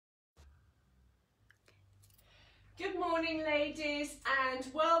morning, ladies, and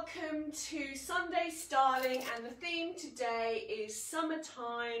welcome to Sunday Styling, and the theme today is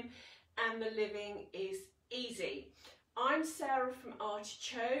summertime and the living is easy. I'm Sarah from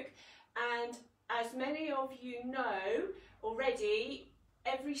Artichoke, and as many of you know already,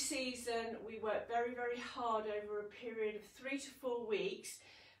 every season we work very, very hard over a period of 3 to 4 weeks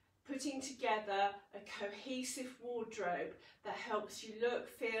putting together a cohesive wardrobe that helps you look,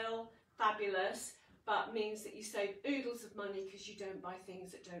 feel fabulous, but means that you save oodles of money because you don't buy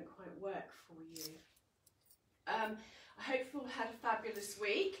things that don't quite work for you. I hope you've all had a fabulous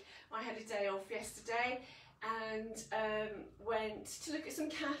week. I had a day off yesterday and went to look at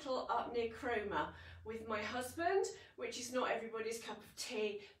some cattle up near Cromer with my husband, which is not everybody's cup of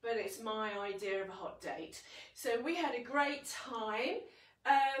tea, but it's my idea of a hot date. So we had a great time.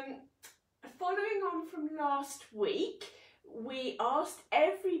 Following on from last week, we asked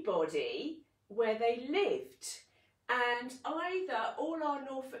everybody where they lived, and either all our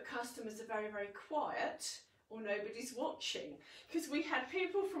Norfolk customers are very, very quiet or nobody's watching, because we had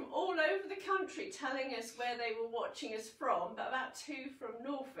people from all over the country telling us where they were watching us from, but about 2 from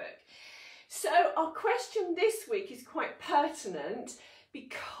Norfolk. So our question this week is quite pertinent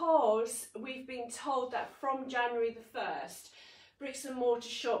because we've been told that from January the 1st, bricks and mortar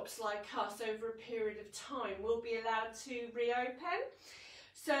shops like us over a period of time will be allowed to reopen.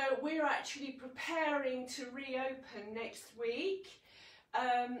 So we're actually preparing to reopen next week.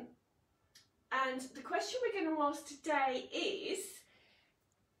 And the question we're going to ask today is,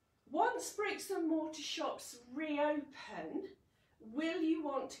 once bricks and mortar shops reopen, will you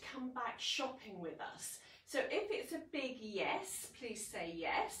want to come back shopping with us? So if it's a big yes, please say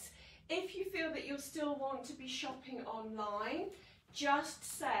yes. If you feel that you'll still want to be shopping online, just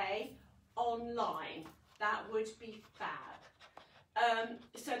say online. That would be fab.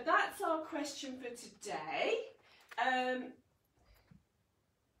 So that's our question for today. You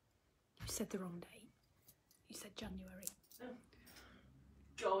said the wrong date. You said January. Oh,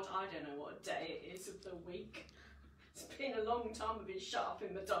 God, I don't know what day it is of the week. It's been a long time I've been shut up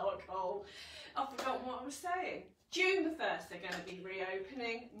in the dark hole. I've forgotten what I was saying. June the 1st they're going to be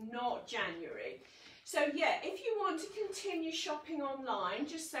reopening, not January. So yeah, if you want to continue shopping online,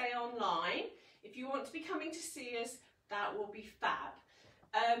 just say online. If you want to be coming to see us, that will be fab.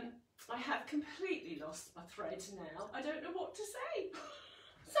 I have completely lost my thread now. I don't know what to say.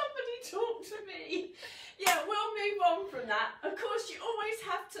 Somebody talk to me. Yeah, we'll move on from that. Of course, you always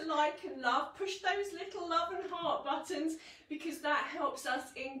have to like and love. Push those little love and heart buttons because that helps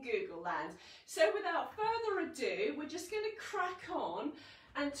us in Google land. So without further ado, we're just going to crack on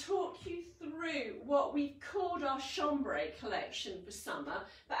and talk you through what we've called our chambray collection for summer.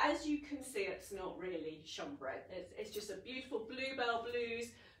 But as you can see, it's not really chambray. It's just a beautiful bluebell blues,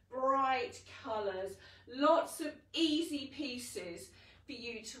 bright colours, lots of easy pieces for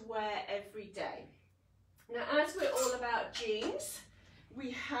you to wear every day. Now, as we're all about jeans,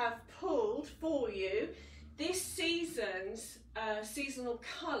 we have pulled for you this season's seasonal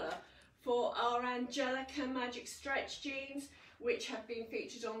colour for our Angelica Magic Stretch jeans, which have been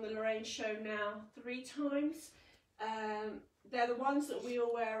featured on the Lorraine show now 3 times. They're the ones that we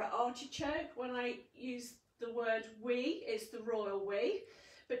all wear at Artichoke. When I use the word we, it's the royal we,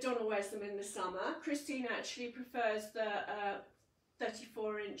 but Donna wears them in the summer. Christine actually prefers the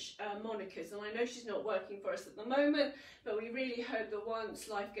 34-inch monikers, and I know she's not working for us at the moment, but we really hope that once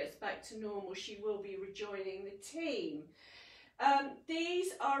life gets back to normal, she will be rejoining the team.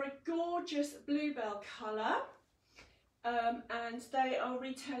 These are a gorgeous bluebell colour. And they are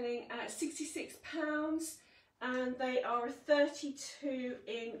retailing at £66, and they are a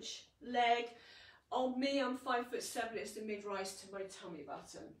 32-inch leg. On me, I'm 5'7", it's the mid-rise to my tummy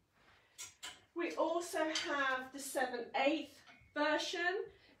button. We also have the 7/8 version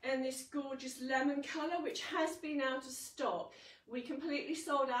in this gorgeous lemon colour, which has been out of stock. We completely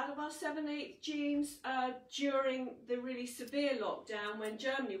sold out of our 7/8 jeans during the really severe lockdown when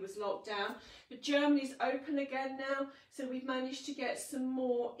Germany was locked down. But Germany's open again now, so we've managed to get some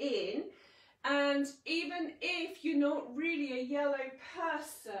more in. And even if you're not really a yellow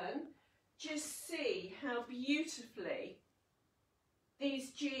person, just see how beautifully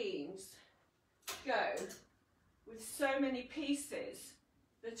these jeans go with so many pieces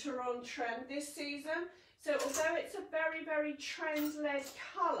that are on trend this season. So although it's a very, very trend-led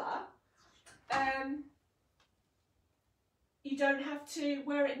colour, you don't have to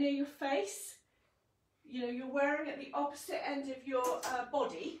wear it near your face. You know, you're wearing at the opposite end of your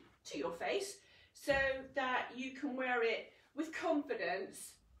body to your face so that you can wear it with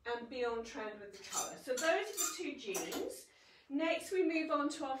confidence and be on trend with the colour. So those are the 2 jeans. Next we move on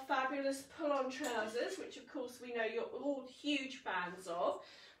to our fabulous pull-on trousers, which of course we know you're all huge fans of.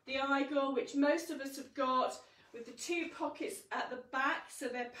 The Igor, which most of us have got, with the 2 pockets at the back, so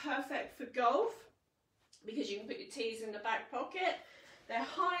they're perfect for golf because you can put your tees in the back pocket. They're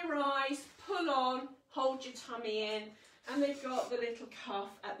high-rise, pull-on, hold your tummy in, and they've got the little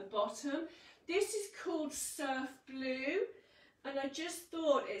cuff at the bottom. This is called Surf Blue, and I just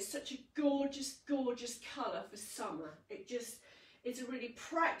thought it's such a gorgeous, gorgeous colour for summer. It's a really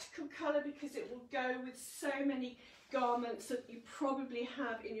practical colour because it will go with so many garments that you probably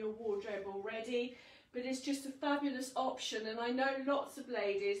have in your wardrobe already, but it's just a fabulous option, and I know lots of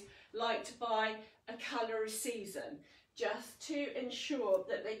ladies like to buy a colour a season just to ensure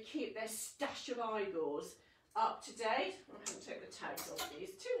that they keep their stash of Igors up to date. I'm going to take the tags off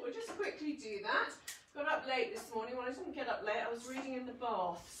these too. We'll just quickly do that. Got up late this morning. Well, I didn't get up late. I was reading in the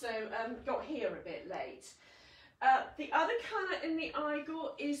bath, so got here a bit late. The other colour in the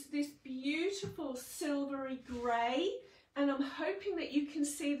Igor is this beautiful silvery grey, and I'm hoping that you can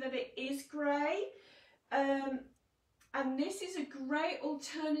see that it is grey. And this is a great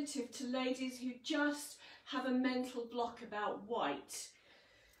alternative to ladies who just have a mental block about white,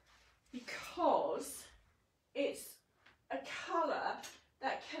 because it's a colour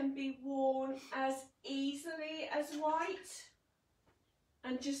that can be worn as easily as white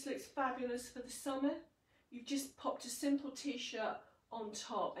and just looks fabulous for the summer. You've just popped a simple t-shirt on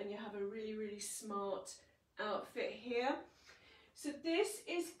top and you have a really, really smart outfit here. So this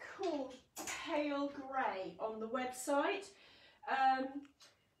is called Pale Grey on the website.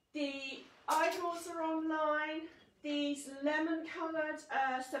 The Igors are online. These lemon coloured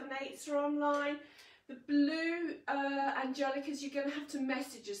 7/8s are online. The blue Angelicas you're going to have to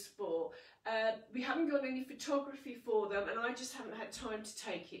message us for. We haven't got any photography for them, and I just haven't had time to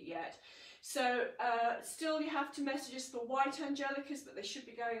take it yet. So still you have to message us for white Angelicas, but they should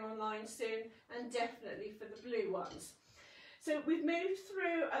be going online soon, and definitely for the blue ones. So we've moved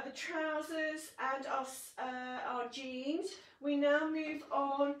through the trousers and our jeans. We now move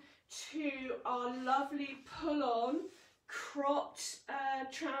on to our lovely pull-on cropped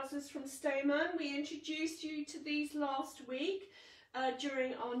trousers from Stayman. We introduced you to these last week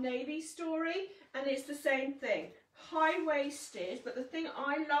during our navy story, and it's the same thing. High-waisted, but the thing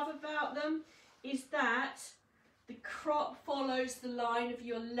I love about them is that the crop follows the line of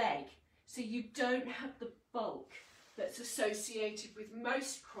your leg, so you don't have the bulk that's associated with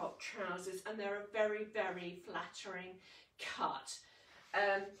most crop trousers, and they're a very, very flattering cut.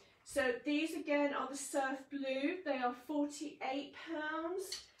 So these again are the Surf Blue. They are £48,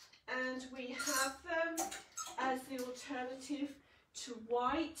 and we have them as the alternative to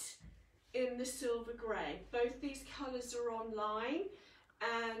white in the silver grey. Both these colours are online,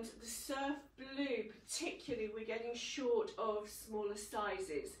 and the Surf Blue particularly, we're getting short of smaller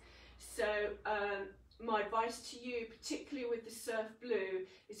sizes. So my advice to you, particularly with the Surf Blue,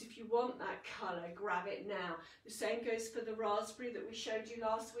 is if you want that colour, grab it now. The same goes for the raspberry that we showed you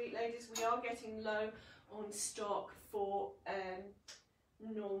last week, ladies. We are getting low on stock for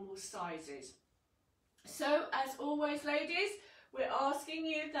normal sizes. So, as always, ladies, we're asking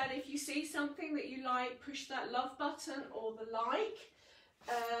you that if you see something that you like, push that love button or the like.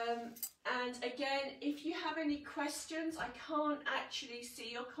 And again, if you have any questions, I can't actually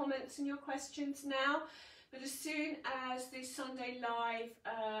see your comments and your questions now, but as soon as this Sunday Live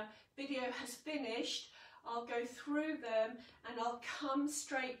video has finished, I'll go through them and I'll come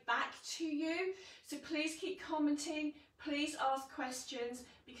straight back to you. So please keep commenting, please ask questions,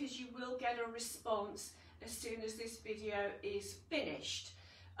 because you will get a response as soon as this video is finished.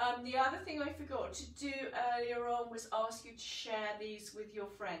 The other thing I forgot to do earlier on was ask you to share these with your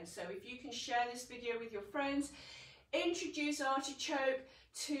friends. So if you can share this video with your friends, introduce Artichoke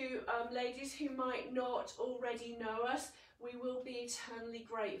to ladies who might not already know us, we will be eternally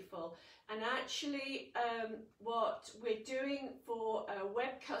grateful. And actually what we're doing for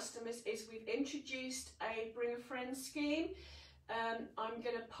web customers is we've introduced a Bring a Friend scheme. I'm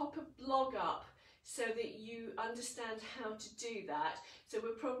going to pop a blog up so that you understand how to do that. So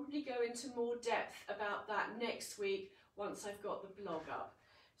we'll probably go into more depth about that next week once I've got the blog up.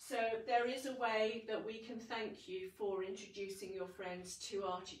 So there is a way that we can thank you for introducing your friends to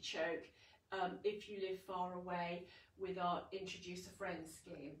Artichoke if you live far away with our Introduce a Friend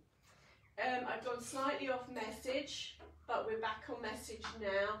scheme. I've gone slightly off message, but we're back on message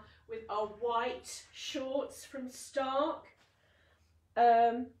now with our white shorts from Stark.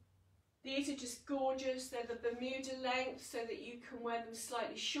 These are just gorgeous. They're the Bermuda length so that you can wear them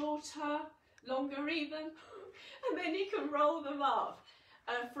slightly shorter, longer even, and then you can roll them up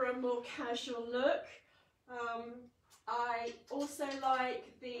for a more casual look. I also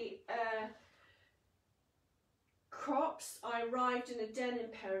like the crops. I arrived in a denim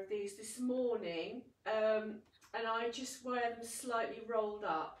pair of these this morning, and I just wear them slightly rolled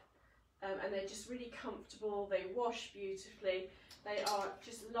up, and they're just really comfortable. They wash beautifully. They are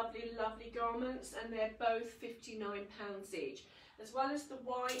just lovely, lovely garments, and they're both £59 each. As well as the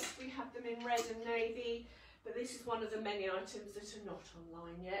white, we have them in red and navy, but this is one of the many items that are not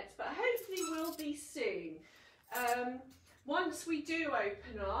online yet, but hopefully will be soon. Once we do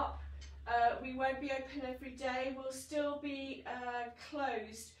open up, we won't be open every day. We'll still be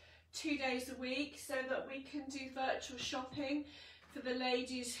closed 2 days a week so that we can do virtual shopping for the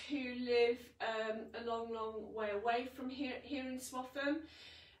ladies who live a long, long way away from here in Swaffham,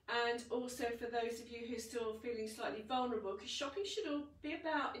 and also for those of you who are still feeling slightly vulnerable, because shopping should all be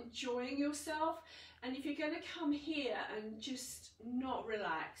about enjoying yourself. And if you're going to come here and just not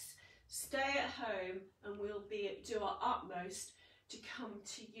relax, stay at home, and we'll do our utmost to come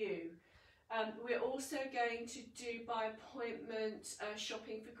to you. We're also going to do by appointment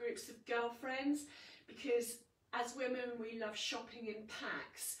shopping for groups of girlfriends, because as women we love shopping in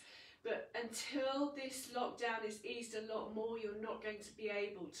packs, but until this lockdown is eased a lot more, you're not going to be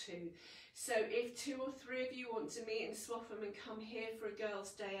able to. So if 2 or 3 of you want to meet in Swaffham and come here for a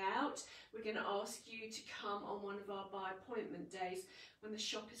girls' day out, we're going to ask you to come on one of our by appointment days when the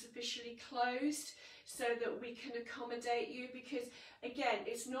shop is officially closed, so that we can accommodate you, because again,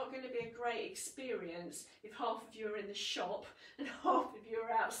 it's not going to be a great experience if half of you are in the shop and half of you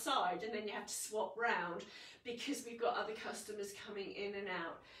are outside, and then you have to swap round because we've got other customers coming in and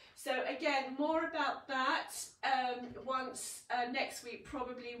out. So again, more about that once next week,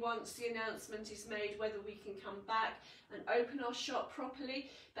 probably once the announcement is made whether we can come back and open our shop properly.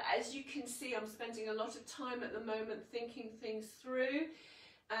 But as you can see, I'm spending a lot of time at the moment thinking things through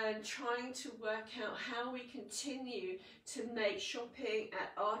and trying to work out how we continue to make shopping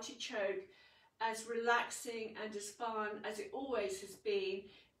at Artichoke as relaxing and as fun as it always has been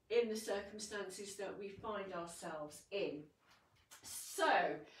in the circumstances that we find ourselves in. So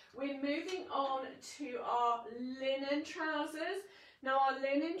we're moving on to our linen trousers. Now our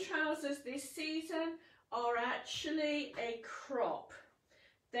linen trousers this season are actually a crop.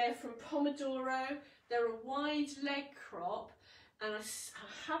 They're from Pomodoro. They're a wide leg crop, and I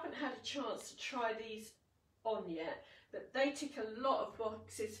haven't had a chance to try these on yet, but they tick a lot of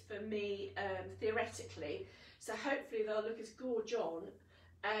boxes for me theoretically, so hopefully they'll look as gorge on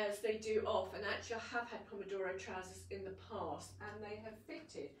as they do off. And actually I have had Pomodoro trousers in the past and they have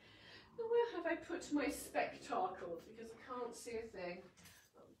fitted. Now where have I put my spectacles, because I can't see a thing.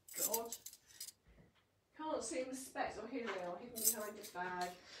 Oh God, can't see my specs. Oh, here they are, hidden behind the bag.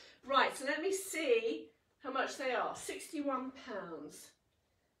 Right, so let me see how much they are. £61.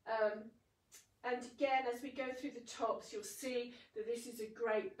 And again, as we go through the tops, you'll see that this is a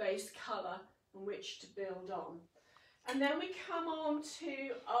great base colour on which to build on. And then we come on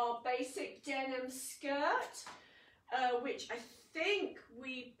to our basic denim skirt, which I think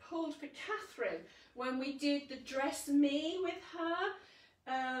we pulled for Catherine when we did the Dress Me with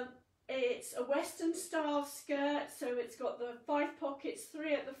her. It's a Western style skirt, so it's got the 5 pockets,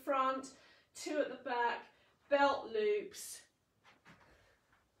 3 at the front, 2 at the back, belt loops,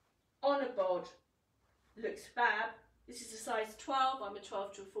 on a bod. Looks fab. This is a size 12, I'm a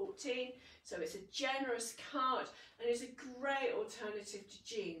 12 to a 14, so it's a generous cut and it's a great alternative to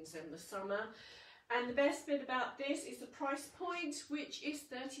jeans in the summer. And the best bit about this is the price point, which is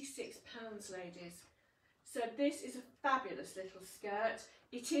 £36, ladies. So this is a fabulous little skirt.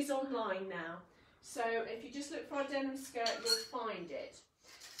 It is online now, so if you just look for our denim skirt, you'll find it.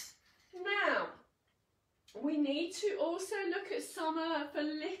 Now, we need to also look at summer for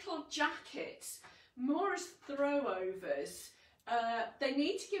little jackets, more as throwovers. They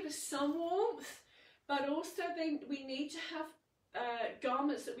need to give us some warmth, but also we need to have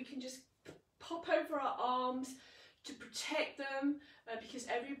garments that we can just pop over our arms to protect them, because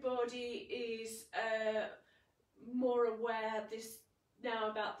everybody is more aware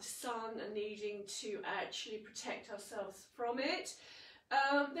now about the sun and needing to actually protect ourselves from it.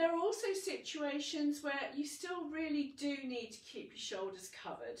 There are also situations where you still really do need to keep your shoulders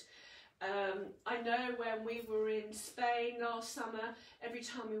covered. I know when we were in Spain last summer, every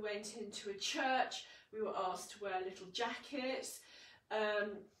time we went into a church, we were asked to wear little jackets.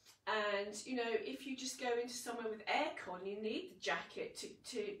 And you know, if you just go into somewhere with aircon, you need the jacket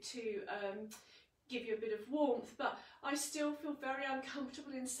to give you a bit of warmth. But I still feel very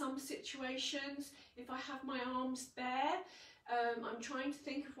uncomfortable in some situations if I have my arms bare. I'm trying to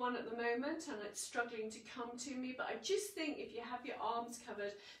think of one at the moment and it's struggling to come to me, but I just think if you have your arms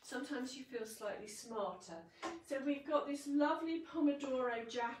covered, sometimes you feel slightly smarter. So we've got this lovely Pomodoro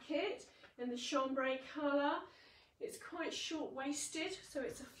jacket in the chambray colour. It's quite short-waisted, so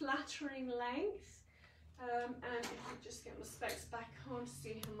it's a flattering length. And if I just get my specs back on to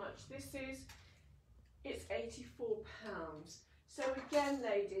see how much this is, it's £84. So again,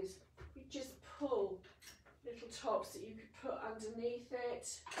 ladies, we just pull little tops that you could put underneath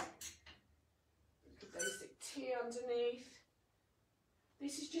it, little basic tee underneath.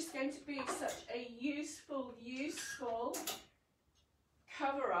 This is just going to be such a useful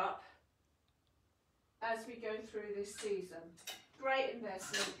cover up as we go through this season. Great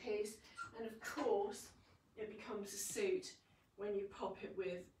investment piece, and of course it becomes a suit when you pop it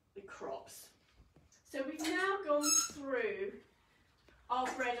with the crops. So we've now gone through our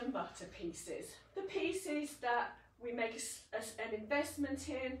bread and butter pieces, the pieces that we make an investment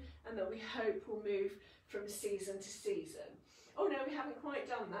in and that we hope will move from season to season. Oh no, we haven't quite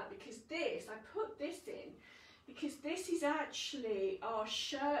done that, because I put this in because this is actually our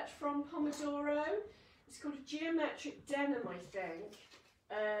shirt from Pomodoro. It's called a geometric denim, I think.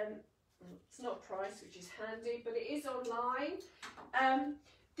 It's not priced, which is handy, but it is online.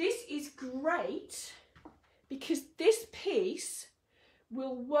 This is great because this piece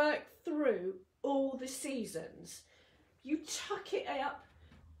will work through all the seasons. You tuck it up,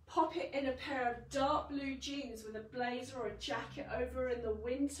 pop it in a pair of dark blue jeans with a blazer or a jacket over in the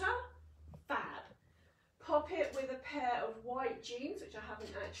winter, fab. Pop it with a pair of white jeans, which I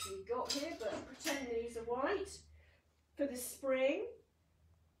haven't actually got here, but pretend these are white, for the spring.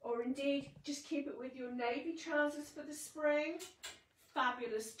 Or indeed, just keep it with your navy trousers for the spring,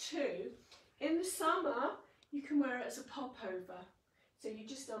 fabulous too. In the summer, you can wear it as a popover. So you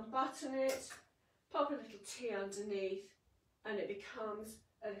just unbutton it, pop a little tee underneath, and it becomes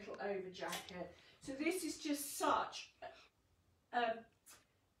a little over jacket. So this is just such a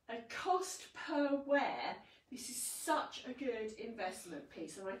cost per wear. This is such a good investment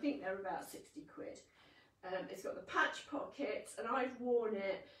piece, and I think they're about 60 quid. It's got the patch pockets, and I've worn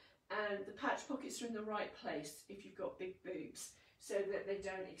it, and the patch pockets are in the right place if you've got big boobs, so that they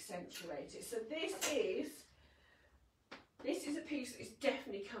don't accentuate it. So this is a piece that is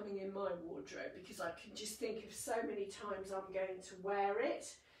definitely coming in my wardrobe, because I can just think of so many times I'm going to wear it.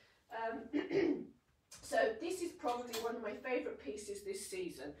 So this is probably one of my favourite pieces this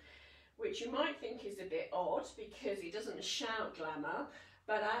season, which you might think is a bit odd because it doesn't shout glamour,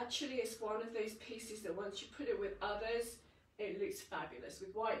 but actually it's one of those pieces that once you put it with others, it looks fabulous.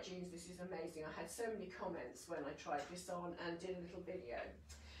 With white jeans, this is amazing. I had so many comments when I tried this on and did a little video.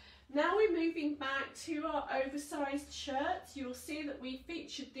 Now we're moving back to our oversized shirts. You'll see that we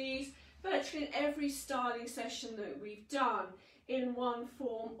featured these virtually in every styling session that we've done in one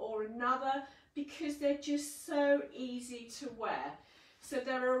form or another, because they're just so easy to wear. So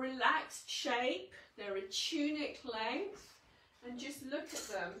they're a relaxed shape, they're a tunic length, and just look at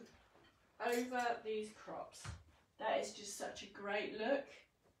them over these crops. That is just such a great look.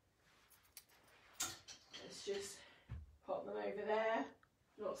 Let's just pop them over there.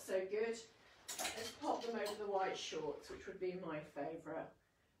 Not so good. Let's pop them over the white shorts, which would be my favourite.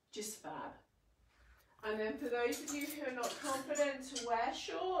 Just fab. And then for those of you who are not confident to wear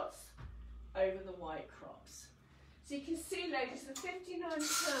shorts, over the white crops. So you can see, ladies, for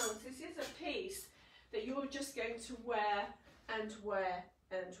 £59, this is a piece that you're just going to wear and wear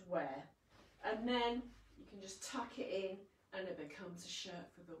and wear. And then you can just tuck it in and it becomes a shirt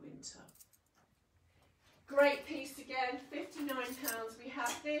for the winter. Great piece again, £59. We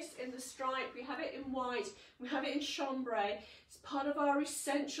have this in the stripe, we have it in white, we have it in chambray. It's part of our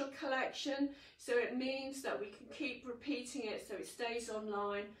essential collection, so it means that we can keep repeating it so it stays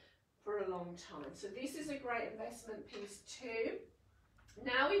online for a long time. So this is a great investment piece too.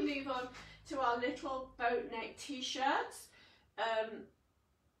 Now we move on to our little boat neck t-shirts.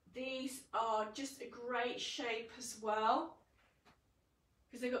 These are just a great shape as well,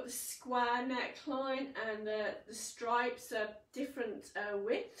 because they've got the square neckline and the stripes are different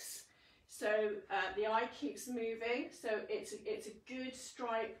widths, so the eye keeps moving, so it's a good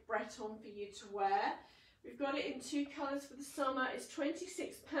stripe Breton for you to wear. We've got it in two colours for the summer. It's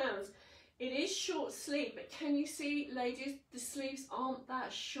 £26. It is short sleeve, but can you see, ladies, the sleeves aren't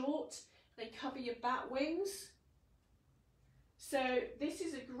that short. They cover your bat wings. So this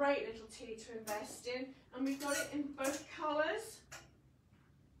is a great little tee to invest in, and we've got it in both colours.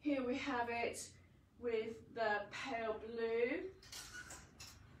 Here we have it with the pale blue.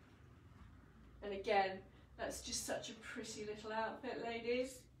 And again, that's just such a pretty little outfit,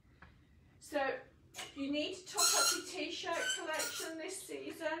 ladies. So If you need to top up your t-shirt collection this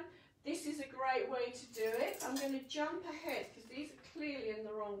season, this is a great way to do it. I'm going to jump ahead because these are clearly in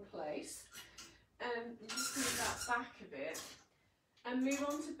the wrong place. Just move that back a bit and move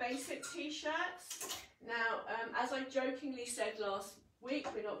on to basic t-shirts. Now, as I jokingly said last week,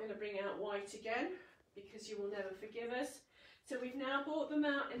 we're not going to bring out white again because you will never forgive us. So we've now brought them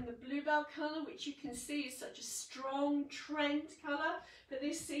out in the Bluebell colour, which you can see is such a strong trend colour for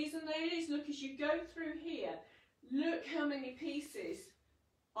this season, ladies. Look, as you go through here, look how many pieces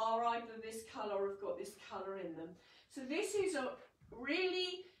are either this colour or have got this colour in them. So this is a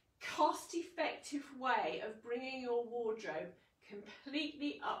really cost-effective way of bringing your wardrobe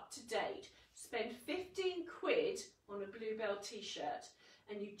completely up to date. Spend 15 quid on a Bluebell t-shirt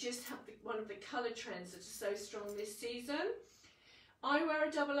and you just have one of the colour trends that are so strong this season. I wear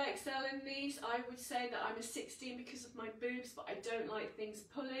a double XL in these. I would say that I'm a 16 because of my boobs, but I don't like things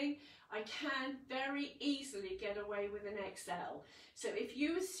pulling. I can very easily get away with an XL. So if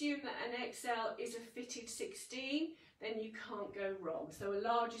you assume that an XL is a fitted 16, then you can't go wrong. So a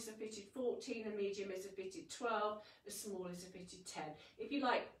large is a fitted 14, a medium is a fitted 12, a small is a fitted 10. If you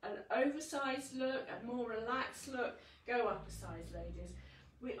like an oversized look, a more relaxed look, go up a size, ladies.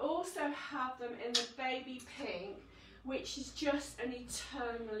 We also have them in the baby pink, which is just an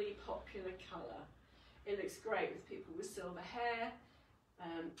eternally popular colour. It looks great with people with silver hair,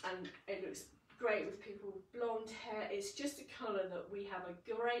 and it looks great with people with blonde hair. It's just a colour that we have a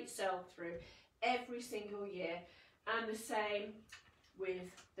great sell-through every single year, and the same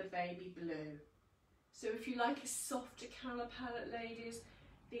with the baby blue. So if you like a softer colour palette, ladies,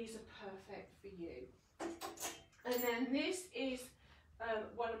 these are perfect for you. And then this is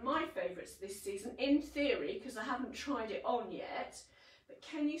one of my favourites this season, in theory, because I haven't tried it on yet, but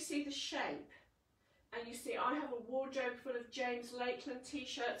can you see the shape? And you see I have a wardrobe full of James Lakeland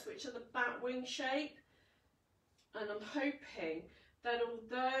t-shirts, which are the batwing shape, and I'm hoping that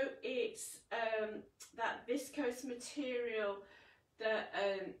although it's that viscose material that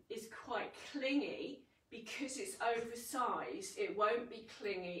is quite clingy, because it's oversized, it won't be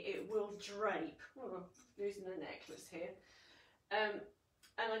clingy, it will drape. Oh, I'm losing the necklace here. And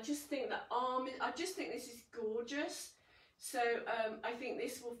I just think that I just think this is gorgeous. So I think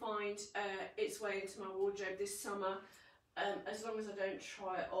this will find its way into my wardrobe this summer, as long as I don't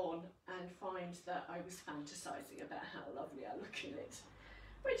try it on and find that I was fantasising about how lovely I look in it,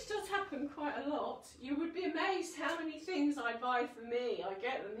 which does happen quite a lot. You would be amazed how many things I buy for me. I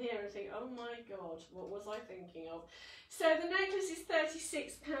get them here and think, oh my God, what was I thinking of? So the necklace is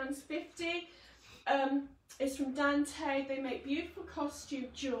 £36.50. It's from Dante. They make beautiful costume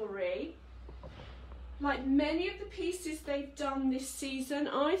jewellery. Like many of the pieces they've done this season,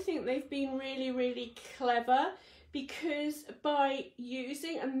 I think they've been really, really clever, because by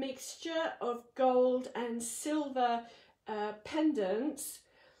using a mixture of gold and silver pendants,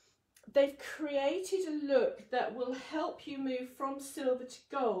 they've created a look that will help you move from silver to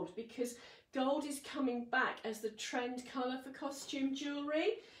gold, because gold is coming back as the trend colour for costume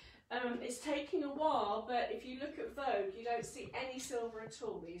jewellery. It's taking a while, but if you look at Vogue, you don't see any silver at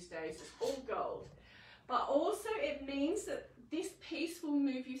all these days. It's all gold. But also it means that this piece will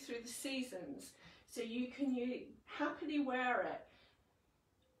move you through the seasons. So you can happily wear it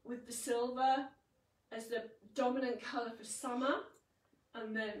with the silver as the dominant colour for summer,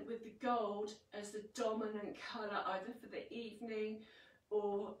 and then with the gold as the dominant colour either for the evening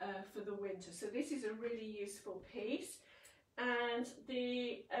or for the winter. So this is a really useful piece. And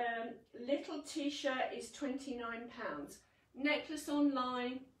the little t-shirt is £29. Necklace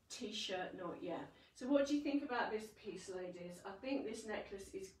online, t-shirt not yet. So what do you think about this piece, ladies? I think this necklace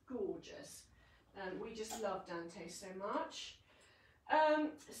is gorgeous. We just love Dante so much.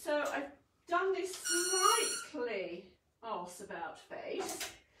 So I've done this slightly arse-about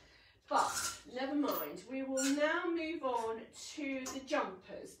face, but never mind. We will now move on to the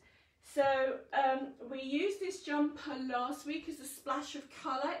jumpers. So we used this jumper last week as a splash of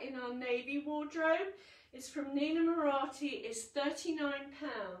colour in our navy wardrobe. It's from Nina Murati. It's £39.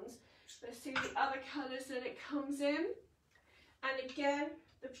 Let's see the other colours that it comes in. And again,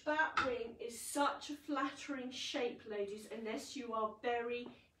 the batwing is such a flattering shape, ladies, unless you are very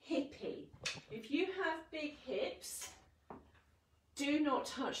hippie. If you have big hips, do not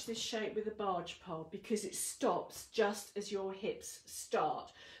touch this shape with a barge pole, because it stops just as your hips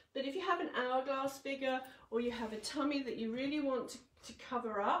start. But if you have an hourglass figure, or you have a tummy that you really want to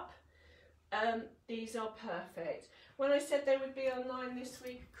cover up, these are perfect. When I said they would be online this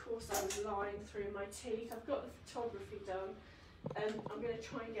week, of course I was lying through my teeth. I've got the photography done. I'm going to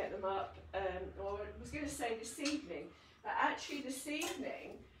try and get them up, or I was going to say this evening, but actually this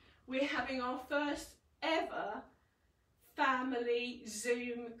evening we're having our first ever family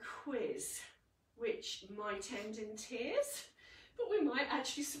Zoom quiz, which might end in tears, but we might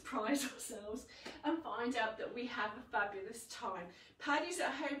actually surprise ourselves and find out that we have a fabulous time. Paddy's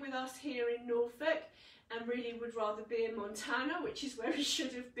at home with us here in Norfolk and really would rather be in Montana, which is where he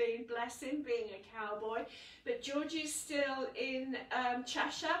should have been, bless him, being a cowboy. But Georgie's still in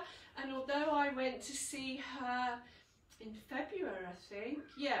Cheshire, and although I went to see her in February, I think,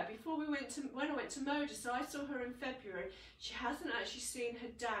 yeah, when I went to Moda, so I saw her in February. She hasn't actually seen her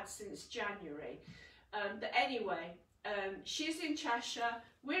dad since January. But anyway, she's in Cheshire,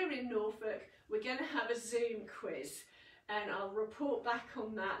 we're in Norfolk, we're going to have a Zoom quiz, and I'll report back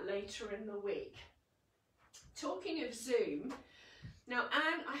on that later in the week. Talking of Zoom, now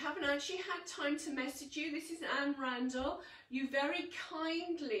Anne, I haven't actually had time to message you. This is Anne Randall. You very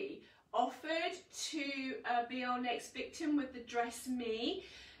kindly offered to be our next victim with the Dress Me,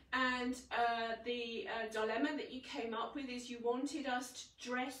 and the dilemma that you came up with is you wanted us to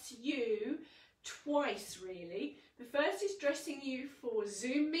dress you twice, really. The first is dressing you for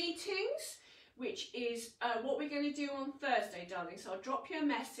Zoom meetings, which is what we're going to do on Thursday, darling. So I'll drop you a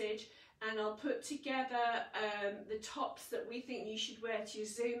message and I'll put together the tops that we think you should wear to your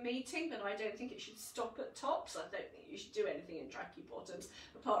Zoom meeting, but I don't think it should stop at tops. I don't think you should do anything in tracky bottoms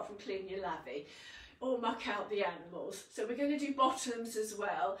apart from clean your lavvy or muck out the animals. So we're going to do bottoms as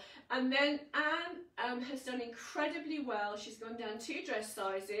well. And then Anne has done incredibly well. She's gone down 2 dress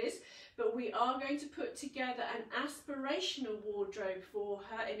sizes, but we are going to put together an aspirational wardrobe for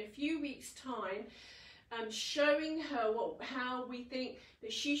her in a few weeks' time, showing her how we think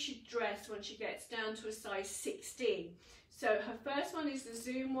that she should dress when she gets down to a size 16. So her first one is the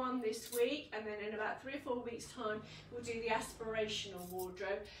Zoom one this week, and then in about 3 or 4 weeks' time we'll do the aspirational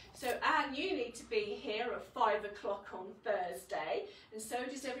wardrobe. So Anne, you need to be here at 5 o'clock on Thursday, and so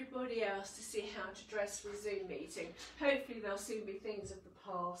does everybody else, to see how to dress for a Zoom meeting. Hopefully they'll soon be things of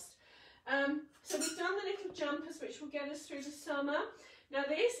the past. So we've done the little jumpers which will get us through the summer. Now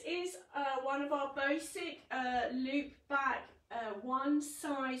this is one of our basic loop back one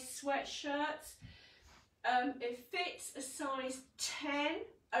size sweatshirts. It fits a size 10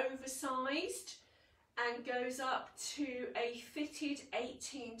 oversized and goes up to a fitted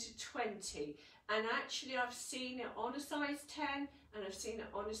 18 to 20. And actually I've seen it on a size 10 and I've seen it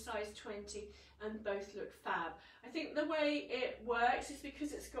on a size 20, and both look fab. I think the way it works is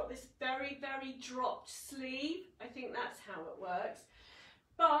because it's got this very, very dropped sleeve. I think that's how it works.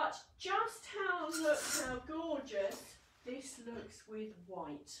 But just how gorgeous this looks with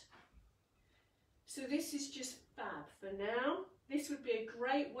white. So this is just fab for now. This would be a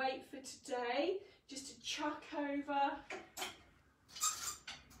great weight for today, just to chuck over a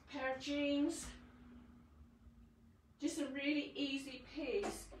pair of jeans. Just a really easy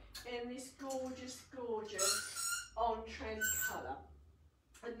piece in this gorgeous, gorgeous on-trend colour.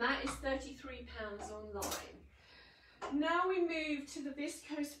 And that is £33 online. Now we move to the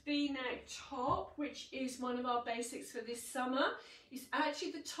viscose V-neck top, which is one of our basics for this summer. It's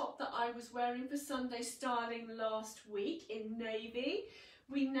actually the top that I was wearing for Sunday styling last week in navy.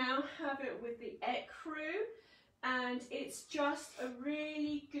 We now have it with the ecru, and it's just a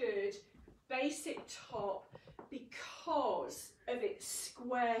really good basic top because of its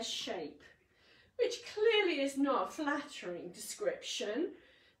square shape, which clearly is not a flattering description,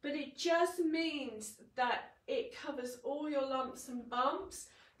 but it just means that it covers all your lumps and bumps.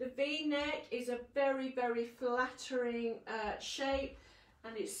 The V-neck is a very, very flattering shape,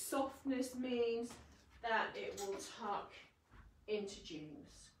 and its softness means that it will tuck into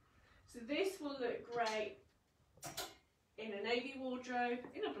jeans. So this will look great in a navy wardrobe,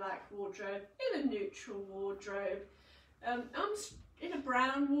 in a black wardrobe, in a neutral wardrobe, in a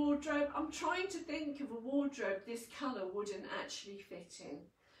brown wardrobe. I'm trying to think of a wardrobe this colour wouldn't actually fit in.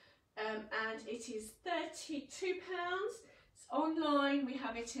 And it is £32. It's online. We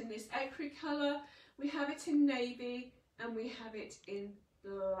have it in this ecru colour, we have it in navy, and we have it in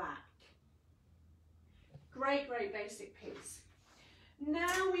black. Great, great basic piece.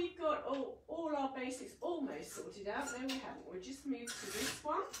 Now we've got all our basics almost sorted out. No, we haven't. We'll just move to this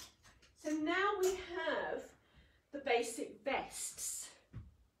one. So now we have the basic vests.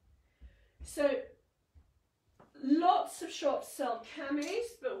 So lots of shops sell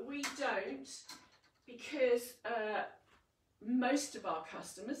camis, but we don't, because most of our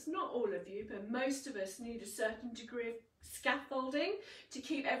customers, not all of you, but most of us need a certain degree of scaffolding to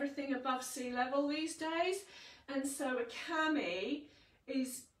keep everything above sea level these days. And so a cami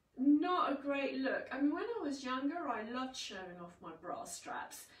is not a great look. I mean, when I was younger, I loved showing off my bra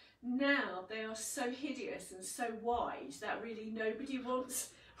straps. Now they are so hideous and so wide that really nobody wants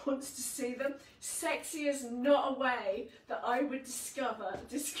wants to see them. Sexy is not a way that I would describe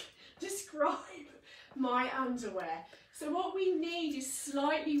my underwear. So what we need is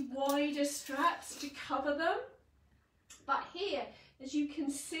slightly wider straps to cover them. But here, as you can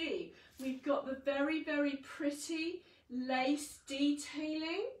see, we've got the very, very pretty lace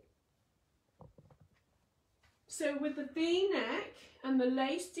detailing. So with the V-neck and the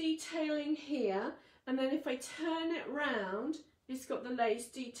lace detailing here, and then if I turn it round, it's got the lace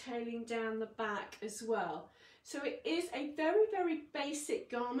detailing down the back as well. So it is a very, very basic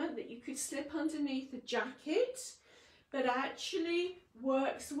garment that you could slip underneath a jacket, but actually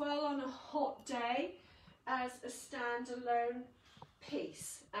works well on a hot day as a standalone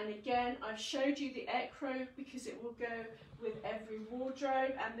piece. And again, I've showed you the Ecro because it will go with every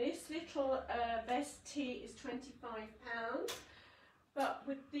wardrobe, and this little vest tee is £25, but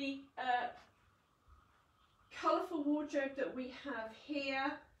with the colourful wardrobe that we have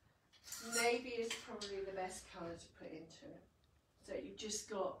here, navy is probably the best colour to put into it. So you've just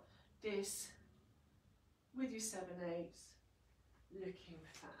got this with your 7/8 looking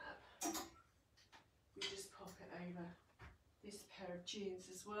fab. We just pop it over this pair of jeans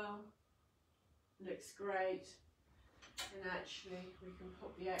as well. Looks great. And actually we can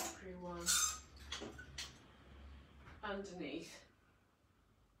pop the Ecru one underneath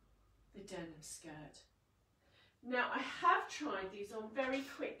the denim skirt. Now I have tried these on very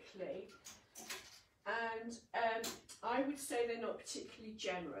quickly, and I would say they're not particularly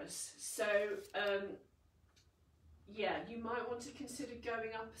generous. So yeah, you might want to consider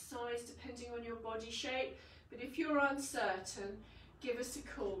going up a size depending on your body shape, but if you're uncertain, give us a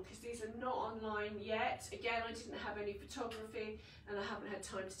call because these are not online yet. Again, I didn't have any photography and I haven't had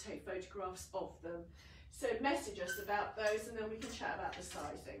time to take photographs of them. So message us about those and then we can chat about the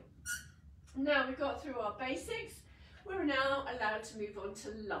sizing. Now we've got through our basics, we're now allowed to move on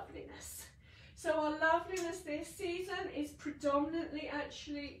to loveliness. So our loveliness this season is predominantly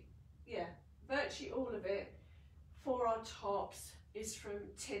actually, yeah, virtually all of it for our tops is from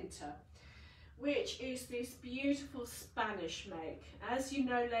Tinta, which is this beautiful Spanish make. As you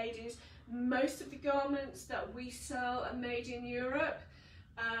know, ladies, most of the garments that we sell are made in Europe,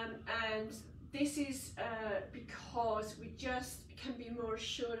 and this is because we just can be more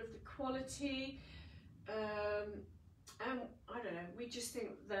assured of the quality, and I don't know, we just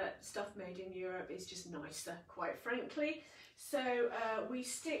think that stuff made in Europe is just nicer, quite frankly. So we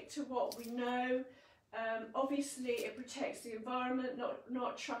stick to what we know. Obviously it protects the environment,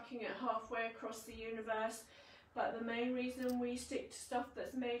 not trucking it halfway across the universe, but the main reason we stick to stuff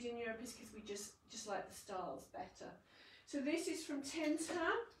that's made in Europe is because we just like the styles better. So this is from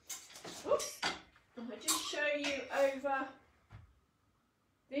Tinta. Oops. I'll just show you over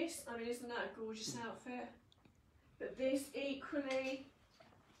this. I mean, isn't that a gorgeous outfit? But this equally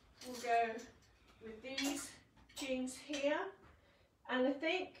will go with these jeans here. And I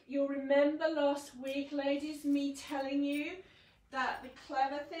think you'll remember last week, ladies, me telling you that the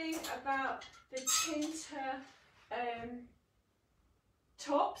clever thing about the Tinta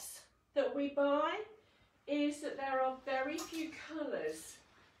tops that we buy is that there are very few colours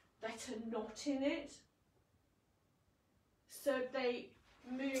that are not in it. So they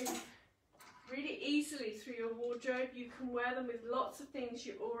move really easily through your wardrobe. You can wear them with lots of things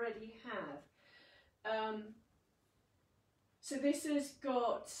you already have. So this has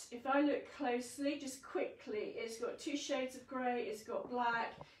got, if I look closely, just quickly, it's got 2 shades of grey, it's got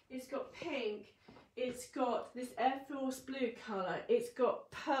black, it's got pink, it's got this Air Force blue colour, it's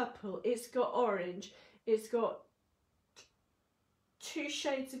got purple, it's got orange, it's got 2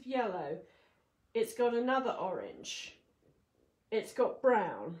 shades of yellow, it's got another orange, it's got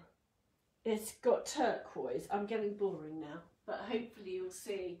brown, it's got turquoise. I'm getting boring now, but hopefully you'll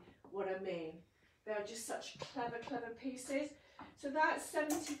see what I mean. They're just such clever pieces. So that's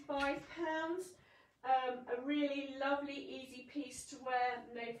 £75. A really lovely, easy piece to wear,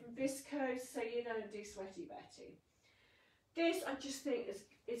 made from viscose, so you don't do Sweaty Betty. This I just think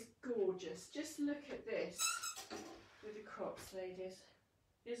is gorgeous. Just look at this with the crops, ladies.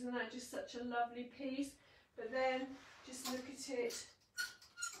 Isn't that just such a lovely piece? But then just look at it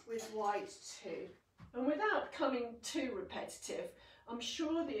with white too. And without coming too repetitive, I'm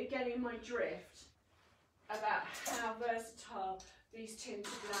sure that you're getting my drift about how versatile these Tinta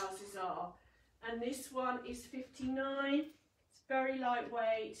blouses are. And this one is £59. It's very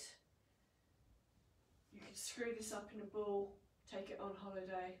lightweight. You could screw this up in a ball, take it on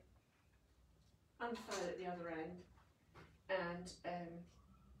holiday, unfurl at the other end, and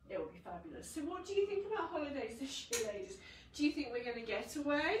it will be fabulous. So what do you think about holidays this year, ladies? Do you think we're going to get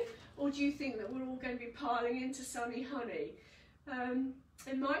away, or do you think that we're all going to be piling into sunny honey?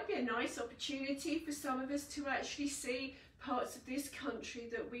 it might be a nice opportunity for some of us to actually see parts of this country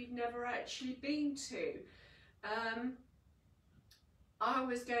that we've never actually been to. I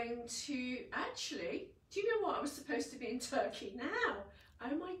was going to actually, do you know what? I was supposed to be in Turkey now.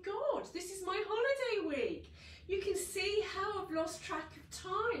 Oh my God, this is my holiday week. You can see how I've lost track of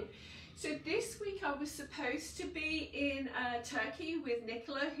time. So this week I was supposed to be in Turkey with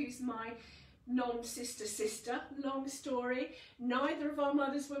Nicola, who's my non-sister. Long story. Neither of our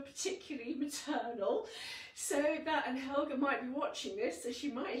mothers were particularly maternal. So that, and Helga might be watching this, so she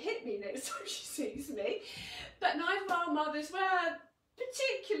might hit me next time she sees me. But neither of our mothers were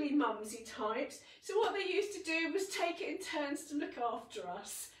particularly mumsy types. So what they used to do was take it in turns to look after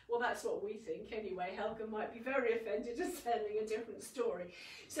us. Well, that's what we think anyway. Helga might be very offended at telling a different story.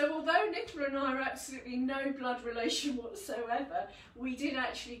 So although Nicola and I are absolutely no blood relation whatsoever, we did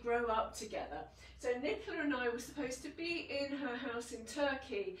actually grow up together. So Nicola and I were supposed to be in her house in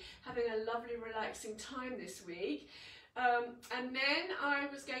Turkey, having a lovely relaxing time this week. And then I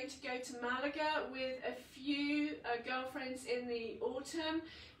was going to go to Malaga with a few girlfriends in the autumn,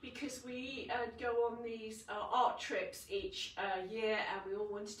 because we go on these art trips each year, and we all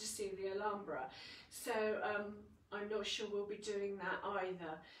wanted to see the Alhambra. So I'm not sure we'll be doing that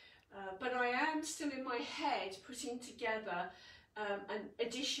either. But I am still in my head putting together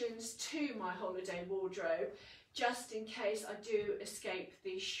additions to my holiday wardrobe, just in case I do escape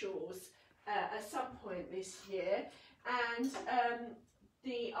these shores at some point this year. And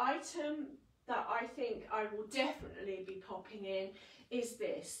the item that I think I will definitely be popping in is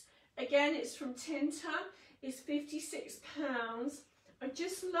this. Again, it's from Tinta. It's £56. I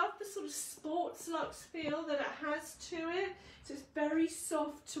just love the sort of sports luxe feel that it has to it. So it's very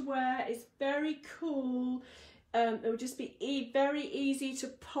soft to wear. It's very cool. It will just be very easy to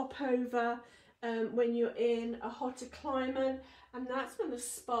pop over when you're in a hotter climate. And that's when the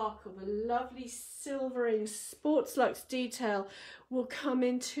sparkle, the lovely silvering sports luxe detail will come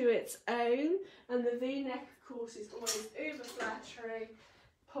into its own. And the V-neck, of course, is always uber flattering.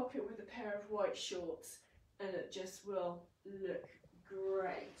 Pop it with a pair of white shorts and it just will look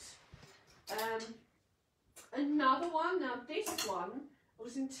great. Another one, now this one, I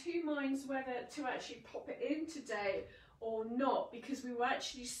was in two minds whether to actually pop it in today or not, because we were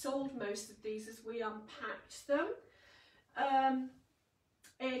actually sold most of these as we unpacked them.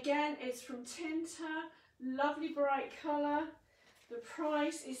 Again, it's from Tinta, lovely bright colour. The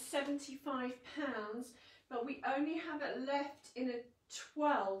price is £75, but we only have it left in a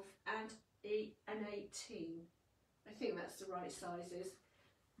 12 and an 18. I think that's the right sizes.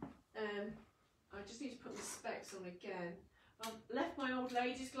 I just need to put the specs on again. I've left my old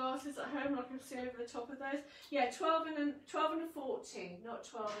lady's glasses at home, I can see over the top of those. Yeah, 12 and a 14, not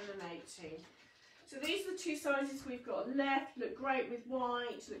 12 and an 18. So these are the two sizes we've got left. Look great with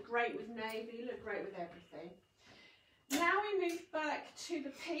white, look great with navy, look great with everything. Now we move back to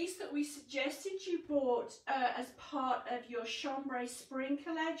the piece that we suggested you bought as part of your chambray spring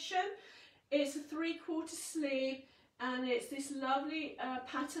collection. It's a 3/4 sleeve, and it's this lovely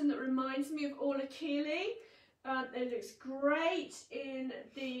pattern that reminds me of Orla Keeley. It looks great in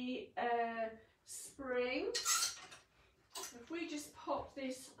the spring. If we just pop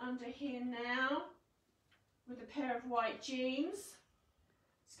this under here now with a pair of white jeans,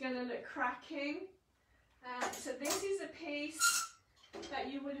 it's going to look cracking. So this is a piece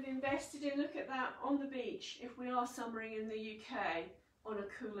that you would have invested in. Look at that, on the beach if we are summering in the UK on a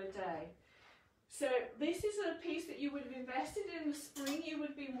cooler day. So this is a piece that you would have invested in the spring. You would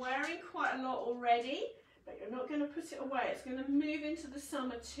have been wearing quite a lot already, but you're not going to put it away. It's going to move into the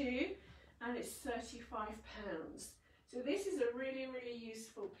summer too, and it's £35. So this is a really, really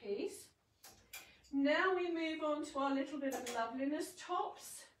useful piece. Now we move on to our little bit of loveliness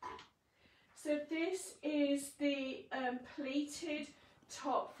tops. So this is the pleated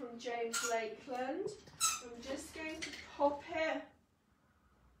top from James Lakeland. I'm just going to pop it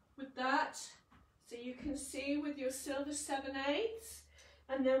with that, so you can see with your silver 7/8.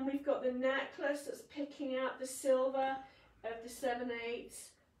 And then we've got the necklace that's picking out the silver of the 7/8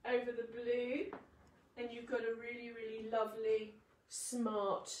 over the blue. And you've got a really, really lovely,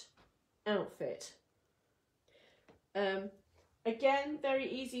 smart outfit. Again, very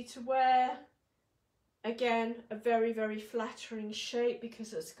easy to wear. Again, a very, very flattering shape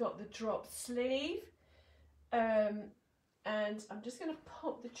because it's got the drop sleeve. And I'm just going to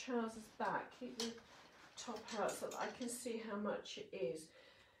pop the trousers back, keep the top out so that I can see how much it is.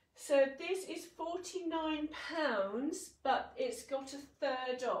 So this is £49, but it's got a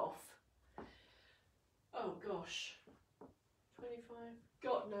third off. Oh gosh, 25,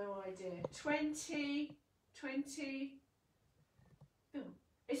 got no idea. 20,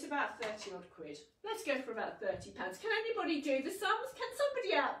 It's about 30 odd quid. Let's go for about £30. Can anybody do the sums? Can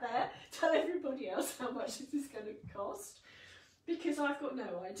somebody out there tell everybody else how much this is going to cost? Because I've got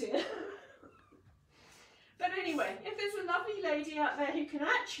no idea. But anyway, if there's a lovely lady out there who can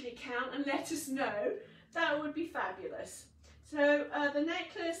actually count and let us know, that would be fabulous. So the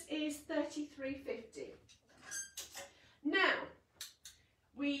necklace is $33.50. Now,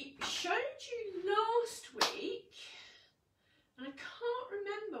 we showed you last week, and I can't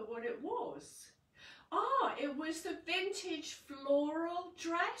remember what it was. Ah, it was the vintage floral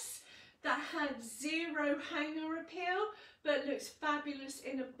dress that had zero hanger appeal, but looks fabulous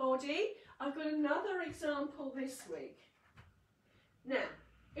in a body. I've got another example this week. Now,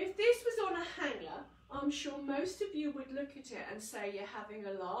 if this was on a hanger, I'm sure most of you would look at it and say you're having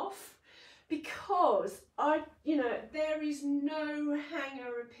a laugh, because there is no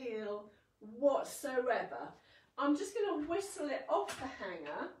hanger appeal whatsoever. I'm just going to whistle it off the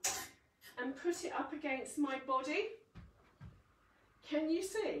hanger and put it up against my body. Can you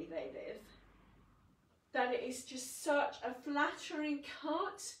see, ladies, that it is just such a flattering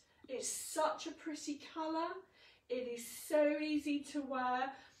cut? It's such a pretty colour. It is so easy to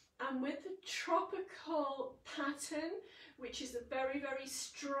wear, and with the tropical pattern, which is a very, very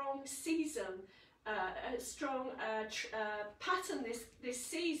strong pattern this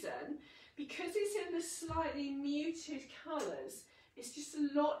season, because it's in the slightly muted colours, it's just a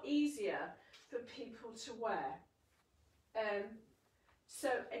lot easier for people to wear. So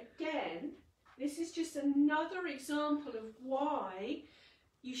again, this is just another example of why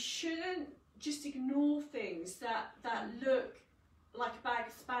you shouldn't just ignore things that look like a bag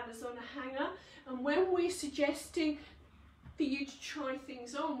of spanners on a hanger. And when we're suggesting for you to try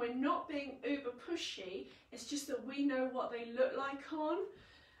things on, we're not being uber pushy, it's just that we know what they look like on.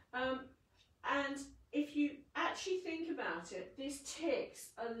 And if you actually think about it, this ticks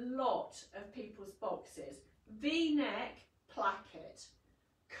a lot of people's boxes. V-neck placket,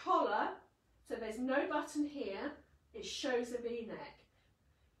 collar, so there's no button here, it shows a V-neck.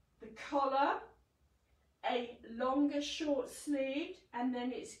 The collar, a longer short sleeved, and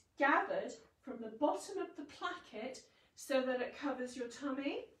then it's gathered from the bottom of the placket so that it covers your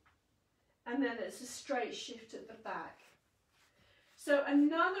tummy, and then it's a straight shift at the back. So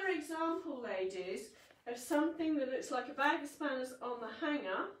another example, ladies, of something that looks like a bag of spanners on the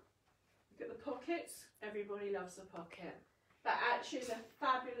hanger. Look at the pockets. Everybody loves a pocket. That actually is a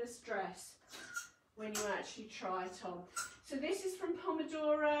fabulous dress when you actually try it on. So this is from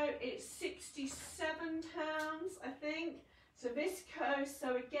Pomodoro. It's £67, I think. So viscose.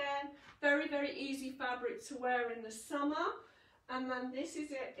 So again, very, very easy fabric to wear in the summer. And then this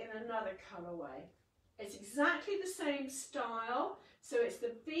is it in another colourway. It's exactly the same style. So it's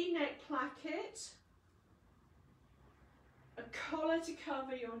the V-neck placket, a collar to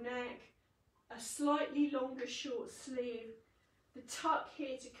cover your neck, a slightly longer short sleeve, the tuck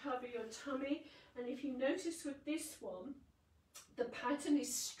here to cover your tummy. And if you notice with this one, the pattern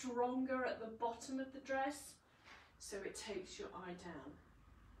is stronger at the bottom of the dress, so it takes your eye down.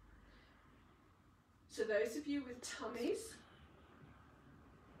 So those of you with tummies,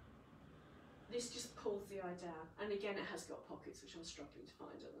 this just pulls the eye down. And again, it has got pockets, which I'm struggling to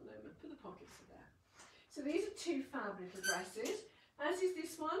find at the moment, but the pockets are there. So these are two fab little dresses, as is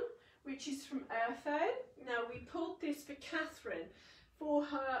this one, which is from Urfo. Now, we pulled this for Catherine for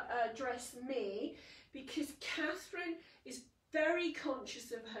her dress me, because Catherine is very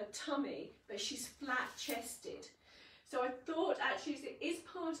conscious of her tummy, but she's flat chested. So I thought, actually, as it is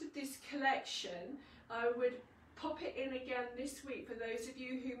part of this collection, I would pop it in again this week for those of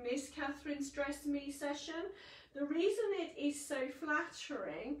you who missed Catherine's Dress Me session. The reason it is so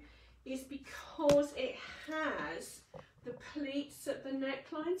flattering is because it has the pleats at the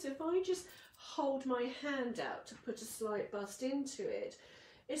neckline. So if I just hold my hand out to put a slight bust into it,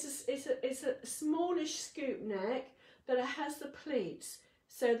 it's a smallish scoop neck, but it has the pleats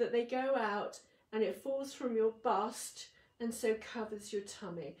so that they go out and it falls from your bust and so covers your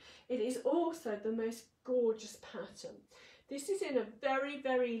tummy. It is also the most gorgeous pattern. This is in a very,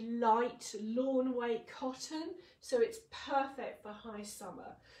 very light lawn weight cotton, so it's perfect for high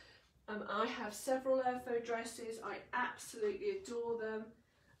summer. I have several Urfo dresses. I absolutely adore them,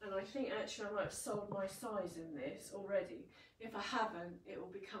 and I think actually I might have sold my size in this already. If I haven't, it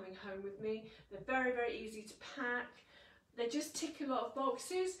will be coming home with me. They're very, very easy to pack. They just tick a lot of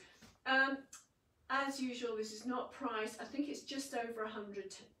boxes. As usual, this is not priced. I think it's just over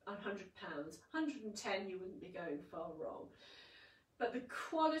 £100. 110, you wouldn't be going far wrong. But the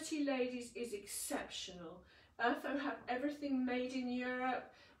quality, ladies, is exceptional. Urfo have everything made in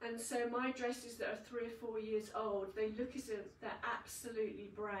Europe. And so my dresses that are 3 or 4 years old, they look as if they're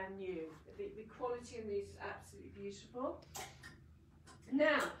absolutely brand new. The quality in these is absolutely beautiful.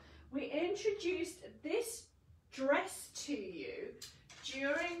 Now, we introduced this dress to you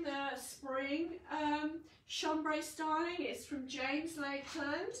during the spring chambray styling. It's from James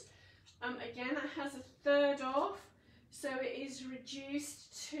Lakeland. Again, it has a third off, so it is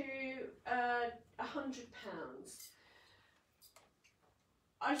reduced to £100.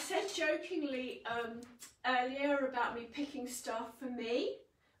 I said jokingly earlier about me picking stuff for me.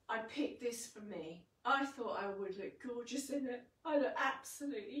 I picked this for me. I thought I would look gorgeous in it. I look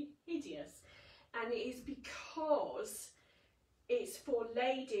absolutely hideous. And it is because it's for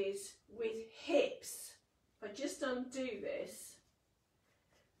ladies with hips. If I just undo this.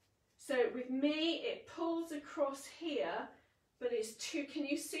 So with me, it pulls across here, but it's too, can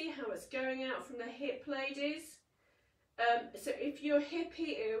you see how it's going out from the hip, ladies? So if you're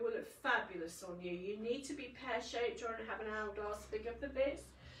hippie, it will look fabulous on you. You need to be pear-shaped or have an hourglass figure for this.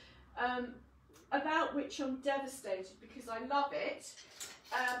 About which I'm devastated because I love it.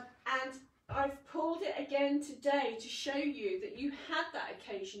 And I've pulled it again today to show you that you had that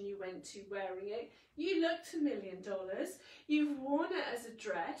occasion you went to wearing it. You looked $1 million. You've worn it as a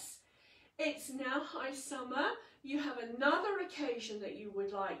dress. It's now high summer. You have another occasion that you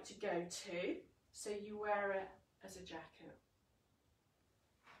would like to go to. So you wear it as a jacket.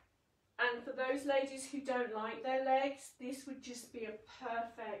 And for those ladies who don't like their legs, this would just be a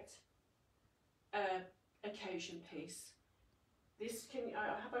perfect occasion piece. This can,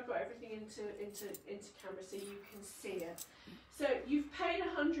 have I got everything into camera so you can see it? So you've paid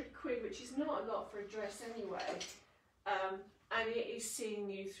 £100, which is not a lot for a dress anyway, and it is seeing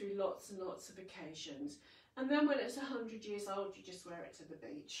you through lots and lots of occasions. And then when it's 100 years old, you just wear it to the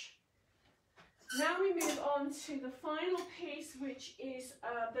beach. Now we move on to the final piece, which is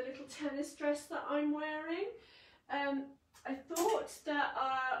the little tennis dress that I'm wearing. I thought that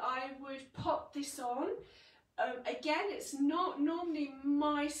I would pop this on. Again, it's not normally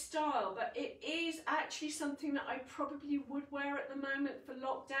my style, but it is actually something that I probably would wear at the moment for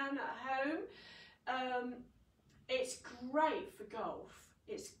lockdown at home. It's great for golf.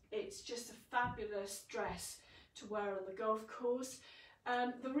 It's just a fabulous dress to wear on the golf course.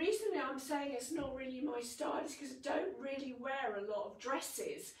 The reason I'm saying it's not really my style is because I don't really wear a lot of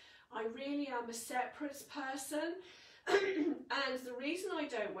dresses. I really am a separates person. And the reason I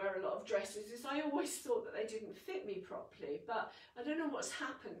don't wear a lot of dresses is I always thought that they didn't fit me properly, but I don't know what's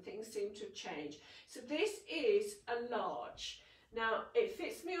happened. Things seem to have changed. So this is a large. Now it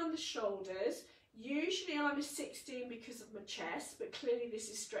fits me on the shoulders. Usually I'm a 16 because of my chest, but clearly this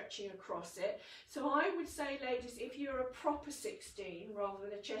is stretching across it. So I would say, ladies, if you're a proper 16 rather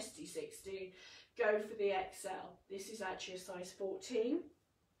than a chesty 16, go for the XL. This is actually a size 14.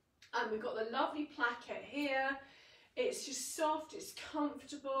 And we've got the lovely placket here. It's just soft, it's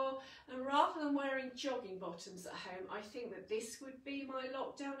comfortable, and rather than wearing jogging bottoms at home, I think that this would be my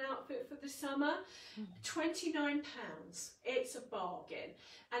lockdown outfit for the summer. £29, it's a bargain,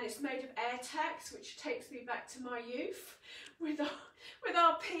 and it's made of Airtex, which takes me back to my youth with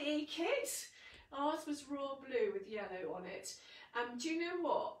our PE kit. Ours was raw blue with yellow on it. Do you know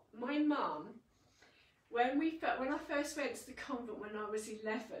what? My mum, when I first went to the convent when I was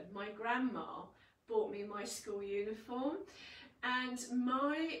 11, my grandma bought me my school uniform, and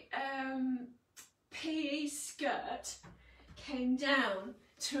my PE skirt came down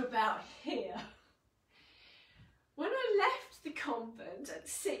to about here. When I left the convent at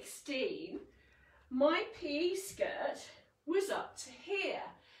 16, my PE skirt was up to here,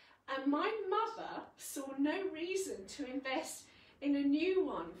 and my mother saw no reason to invest in a new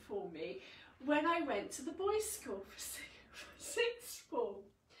one for me when I went to the boys' school for sixth form.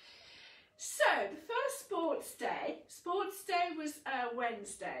 So the first sports day was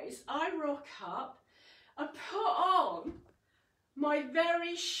Wednesdays. I rock up, I put on my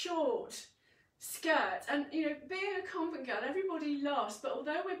very short skirt, and you know, being a convent girl, everybody laughs, but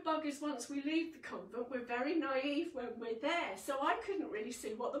although we're buggers once we leave the convent, we're very naive when we're there, so I couldn't really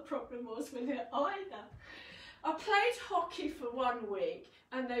see what the problem was with it either. I played hockey for 1 week,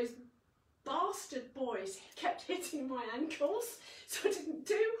 and those bastard boys kept hitting my ankles, so I didn't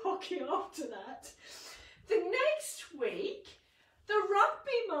do hockey after that. The next week, the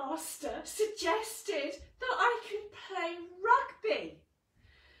rugby master suggested that I could play rugby.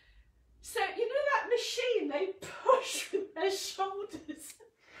 So, you know that machine they push with their shoulders?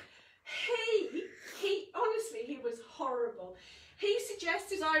 He honestly, he was horrible. He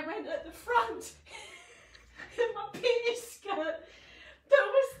suggested I went at the front in my PE skirt that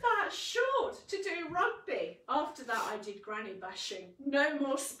was that short to do rugby. After that I did granny bashing. No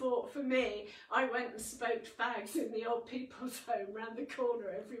more sport for me. I went and smoked fags in the old people's home round the corner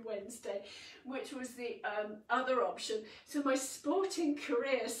every Wednesday, which was the other option. So my sporting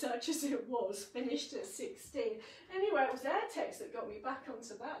career, such as it was, finished at 16. Anyway, it was Airtex that got me back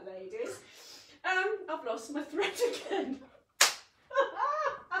onto that, ladies. I've lost my thread again.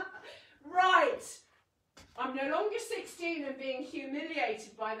 Right. I'm no longer 16 and being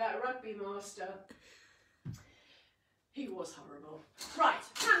humiliated by that rugby master. He was horrible. Right,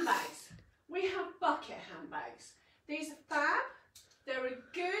 handbags. We have bucket handbags. These are fab. They're a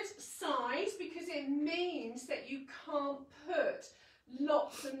good size because it means that you can't put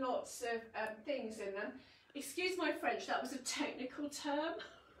lots and lots of things in them. Excuse my French, that was a technical term.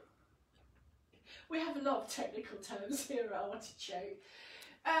 We have a lot of technical terms here at Artichoke.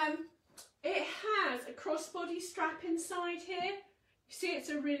 It has a crossbody strap inside here. You see it's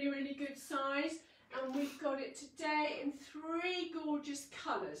a really, really good size, and we've got it today in 3 gorgeous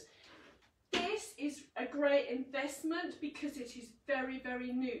colours. This is a great investment because it is very,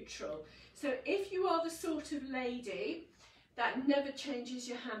 very neutral. So if you are the sort of lady that never changes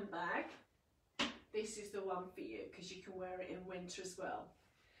your handbag, this is the one for you because you can wear it in winter as well.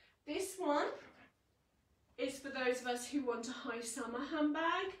 This one is for those of us who want a high summer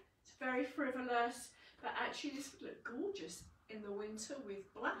handbag. It's very frivolous, but actually this would look gorgeous in the winter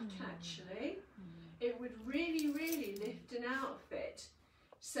with black actually. It would really, really lift an outfit.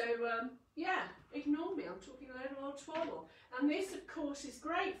 So yeah, ignore me, I'm talking a load of old twaddle. And this of course is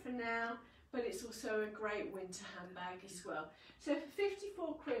great for now, but it's also a great winter handbag as well. So for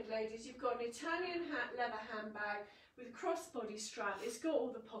 54 quid, ladies, you've got an Italian leather handbag with a crossbody strap. It's got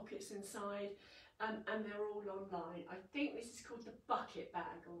all the pockets inside. And they're all online. I think this is called the bucket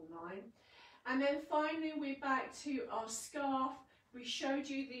bag online. And then finally we're back to our scarf. We showed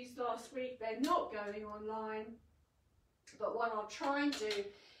you these last week. They're not going online, but what I'll try and do,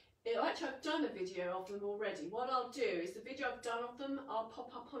 actually I've done a video of them already. What I'll do is the video I've done of them, I'll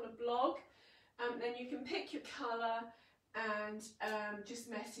pop up on a blog, then you can pick your colour and just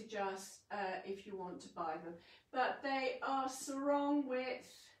message us if you want to buy them. But they are sarong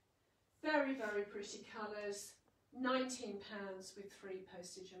width, very, very pretty colours, £19 with free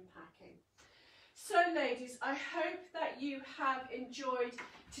postage and packing. So ladies, I hope that you have enjoyed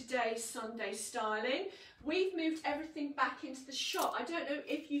today's Sunday styling. We've moved everything back into the shop. I don't know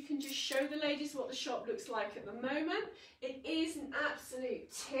if you can just show the ladies what the shop looks like at the moment. It is an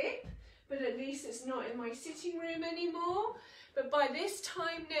absolute tip, but at least it's not in my sitting room anymore. But by this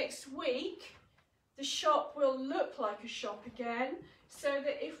time next week, the shop will look like a shop again, so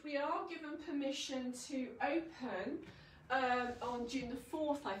that if we are given permission to open on June the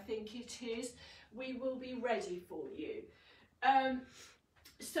 4th, I think it is, we will be ready for you.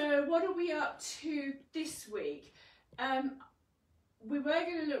 So what are we up to this week? We were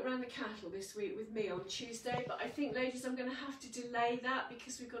going to look around the cattle this week with me on Tuesday, but I think, ladies, I'm going to have to delay that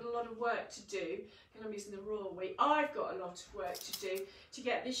because we've got a lot of work to do. And I'm using the Royal week. I've got a lot of work to do to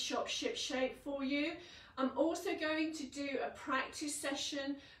get this shop ship shape for you. I'm also going to do a practice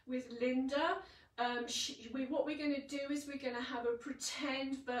session with Linda. What we're going to do is we're going to have a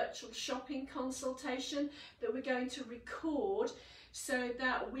pretend virtual shopping consultation that we're going to record so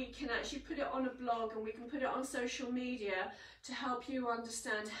that we can actually put it on a blog and we can put it on social media to help you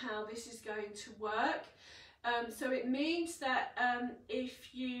understand how this is going to work. So it means that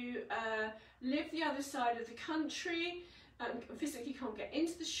if you live the other side of the country, physically can't get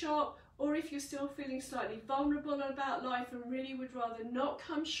into the shop, or if you're still feeling slightly vulnerable about life and really would rather not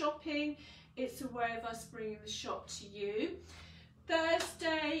come shopping, it's a way of us bringing the shop to you.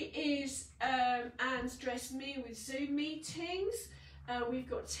 Thursday is Anne's Dress Me with Zoom meetings. We've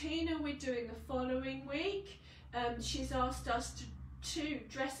got Tina we're doing the following week. She's asked us to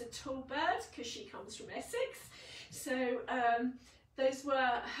dress a tall bird because she comes from Essex. So those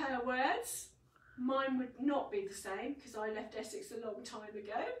were her words. Mine would not be the same because I left Essex a long time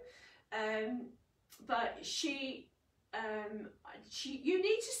ago. But you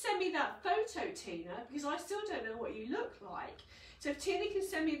need to send me that photo, Tina, because I still don't know what you look like. So if Tina can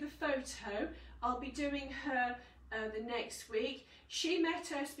send me the photo, I'll be doing her the next week. She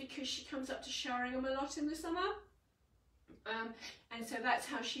met us because she comes up to Sheringham a lot in the summer. And so that's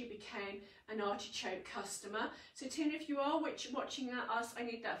how she became an Artichoke customer. So Tina, if you are watching us, I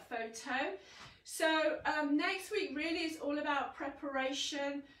need that photo. So next week really is all about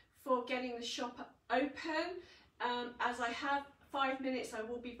preparation for getting the shop open. As I have 5 minutes, I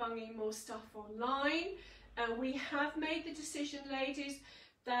will be bunging more stuff online. We have made the decision, ladies,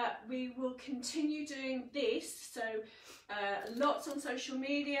 that we will continue doing this. So lots on social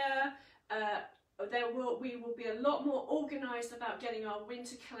media. We will be a lot more organised about getting our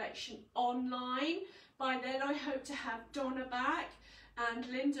winter collection online. By then I hope to have Donna back, and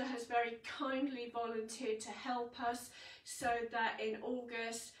Linda has very kindly volunteered to help us, so that in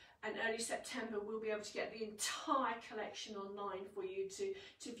August and early September we'll be able to get the entire collection online for you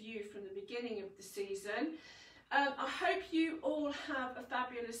to view from the beginning of the season. I hope you all have a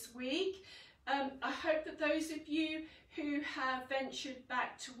fabulous week. I hope that those of you who have ventured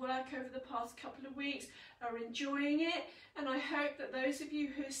back to work over the past couple of weeks are enjoying it, and I hope that those of you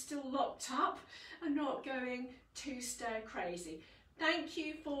who are still locked up are not going too stir crazy. Thank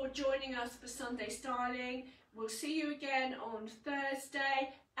you for joining us for Sunday Styling. We'll see you again on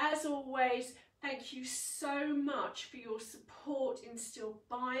Thursday. As always, thank you so much for your support in still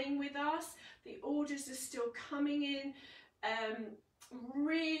buying with us. The orders are still coming in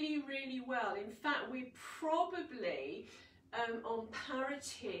really, really well. In fact, we probably on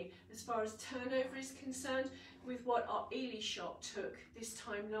parity as far as turnover is concerned with what our Ely shop took this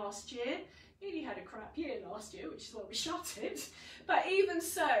time last year. Ely had a crap year last year, which is why we shut it. But even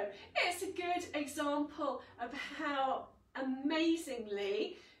so, it's a good example of how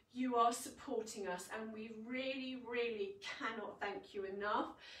amazingly you are supporting us, and we really, really cannot thank you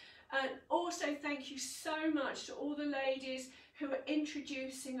enough. And also thank you so much to all the ladies who are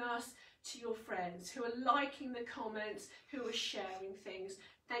introducing us to your friends, who are liking the comments, who are sharing things.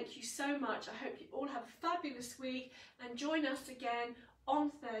 Thank you so much. I hope you all have a fabulous week, and join us again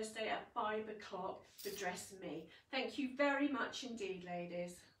on Thursday at 5 o'clock for Dress Me. Thank you very much indeed,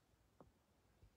 ladies.